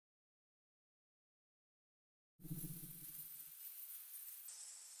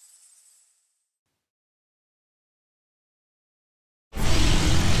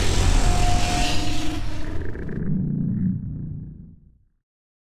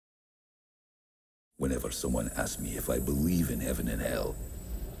Whenever someone asks me if I believe in heaven and hell,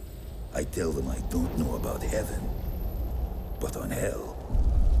 I tell them I don't know about heaven, but on hell,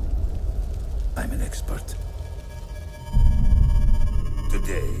 I'm an expert.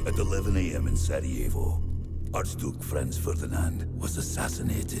 Today, at 11 a.m. in Sarajevo, Archduke Franz Ferdinand was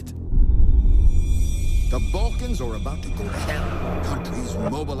assassinated. The Balkans are about to go to hell. Countries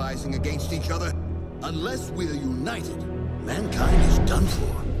mobilizing against each other. Unless we're united, mankind is done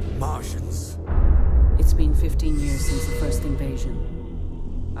for. Martians. It's been 15 years since the first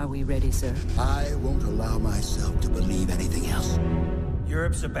invasion. Are we ready, sir? I won't allow myself to believe anything else.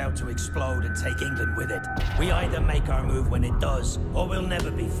 Europe's about to explode and take England with it. We either make our move when it does, or we'll never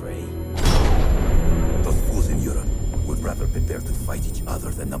be free. The fools in Europe would rather prepare to fight each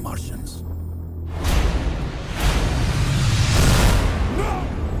other than the Martians. No!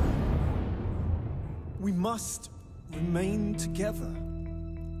 We must remain together.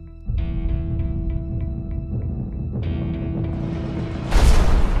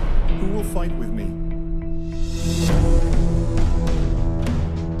 Who will fight with me?